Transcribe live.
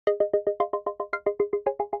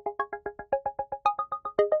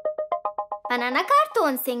Banana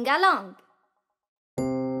cartoon, sing along.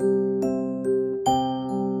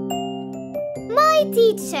 My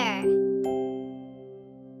teacher.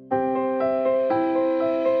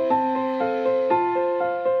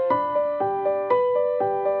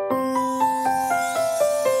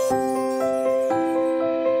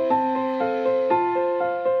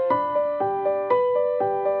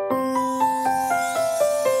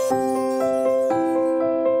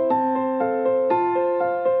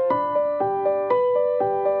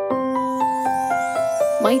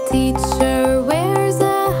 My teacher wears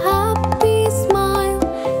a happy smile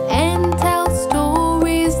and tells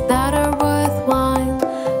stories that are worthwhile.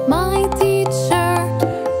 My teacher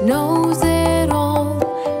knows it all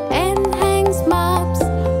and hangs maps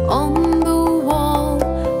on the wall.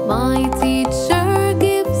 My teacher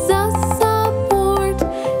gives us support,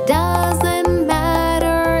 doesn't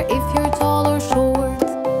matter if you're tall or short.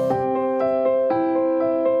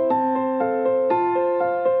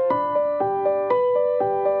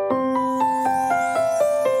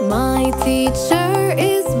 My teacher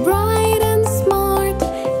is bright and smart,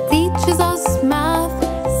 teaches us math,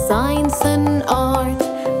 science and art.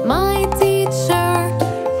 My teacher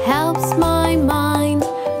helps my mind.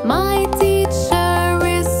 My teacher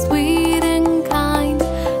is sweet and kind.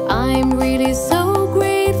 I'm really so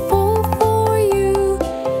grateful for you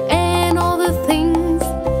and all the things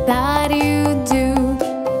that you do.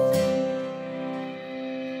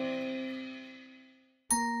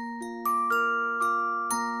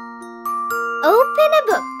 Open a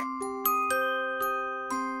book.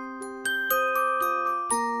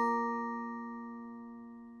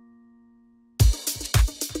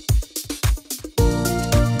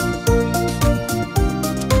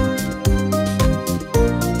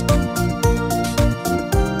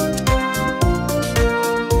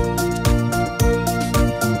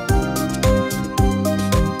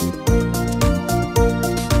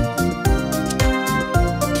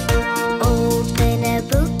 Open a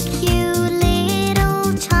book, you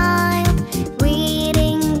little child.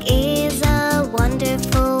 Reading is a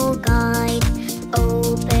wonderful guide.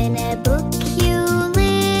 Open a book, you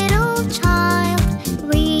little child.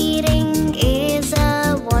 Reading is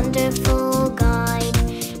a wonderful guide.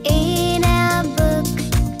 In a book,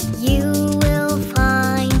 you will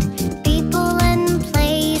find people and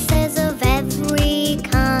places of every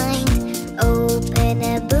kind. Open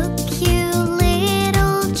a book, you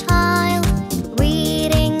little child.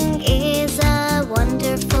 Reading is a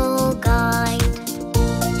wonderful guide.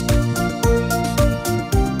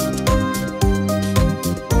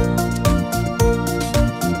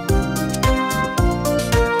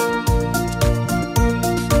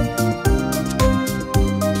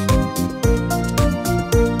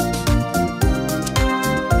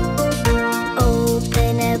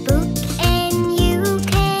 Open a book and you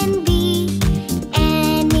can be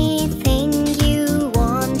anything you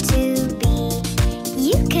want to be.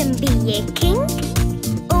 You can be a king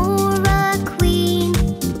or a queen.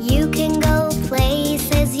 You can go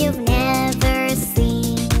places you've never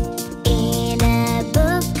seen. In a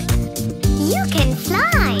book, you can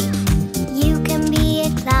fly. You can be a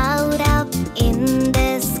cloud up in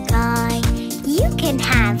the sky. You can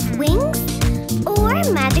have wings or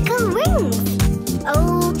magical rings.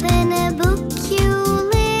 Open a book, you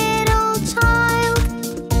little child.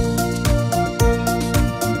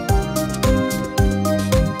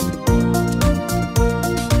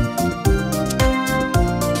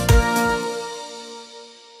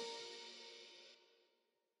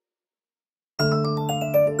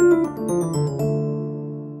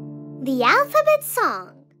 The Alphabet Song.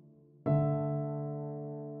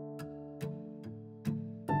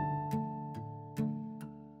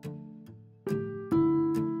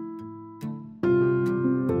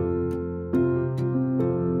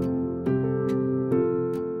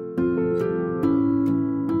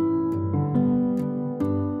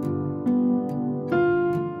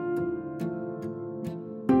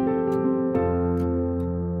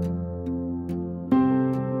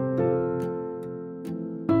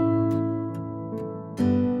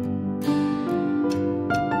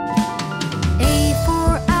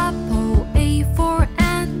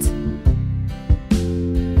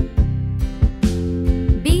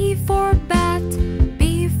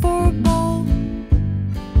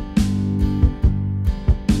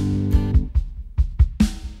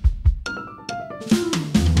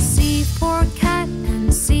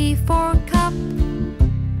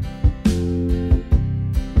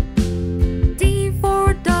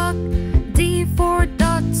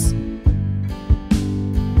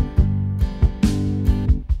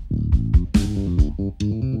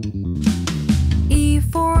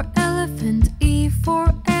 for elephant, E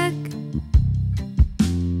for egg.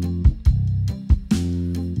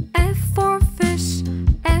 F for fish,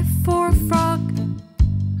 F for frog.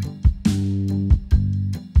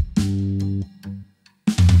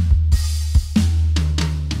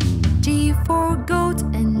 G for goat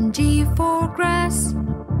and G for grass.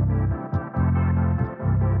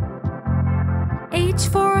 H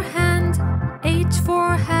for hand, H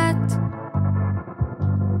for hat.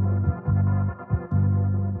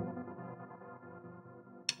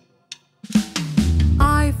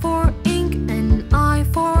 I for ink and I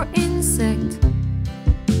for insect.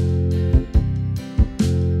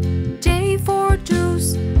 J for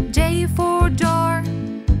juice, J for jar.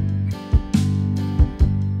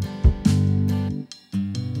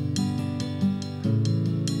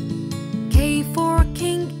 K for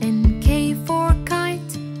king and K for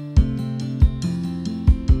kite.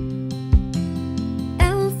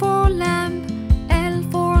 L for lamp, L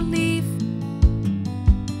for leaf.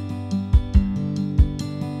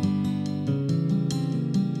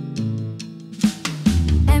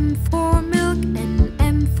 M for milk and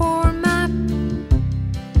M for map.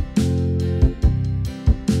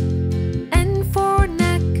 N for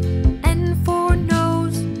neck, N for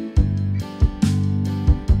nose.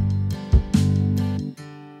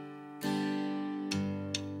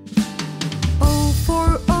 O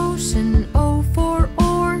for ocean, O for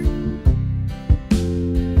oar.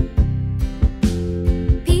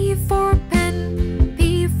 P for pen,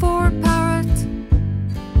 P for parrot.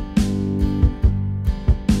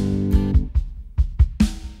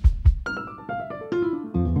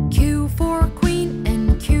 Q for queen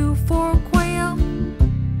and Q for quail.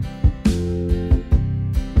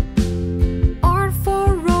 R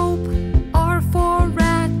for rope, R for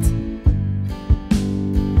rat.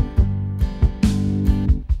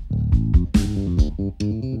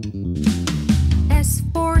 S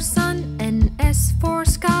for sun and S for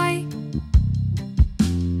sky.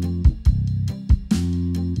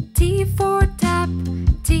 T for tap,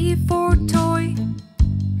 T for toy.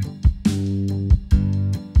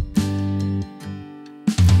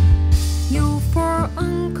 U for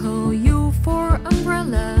uncle, U for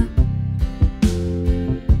umbrella.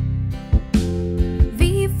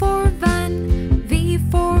 V for van, V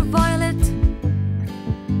for violet.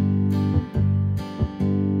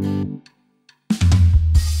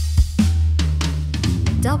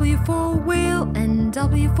 W for whale and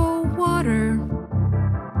W for water.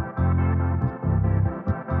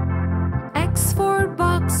 X for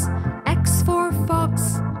box, X for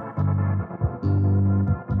fox.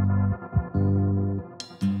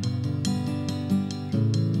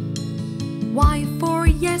 Y for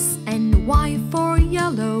yes and Y for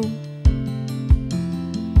yellow.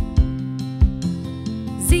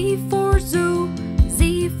 Z for zoo,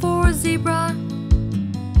 Z for zebra.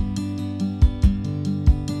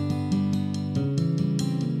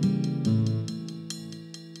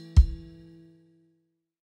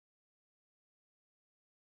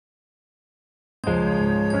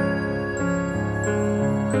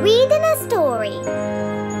 Reading a story.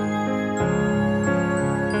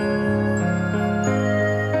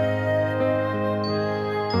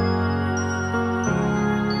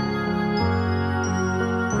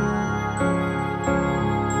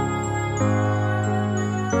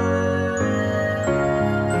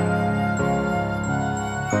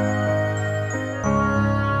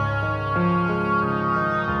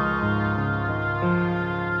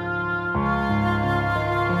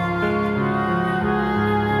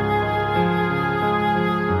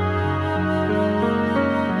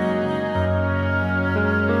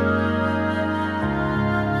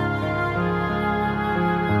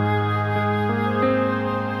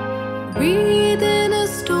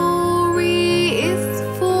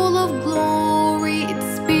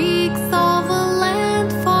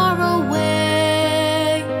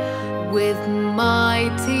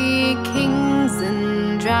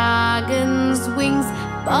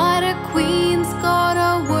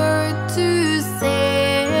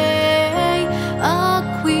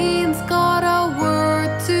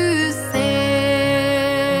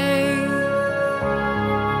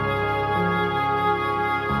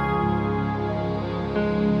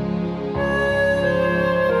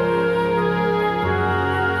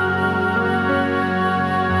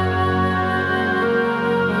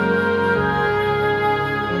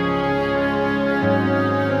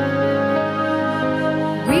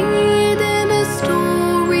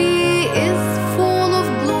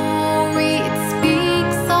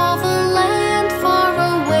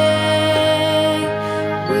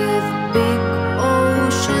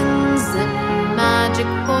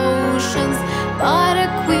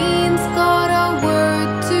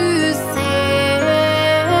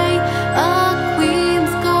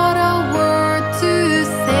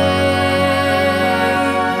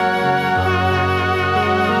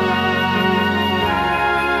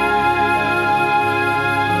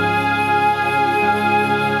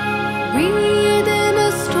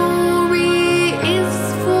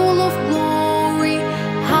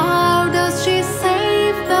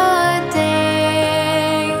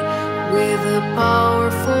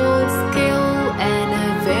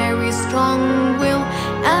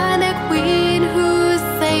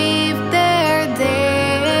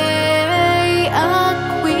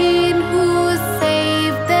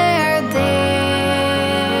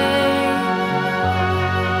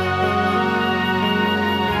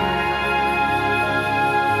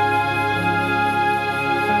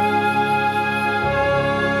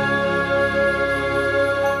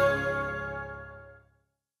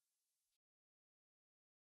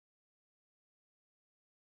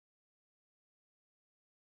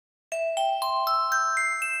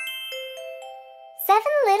 7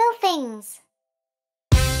 little things.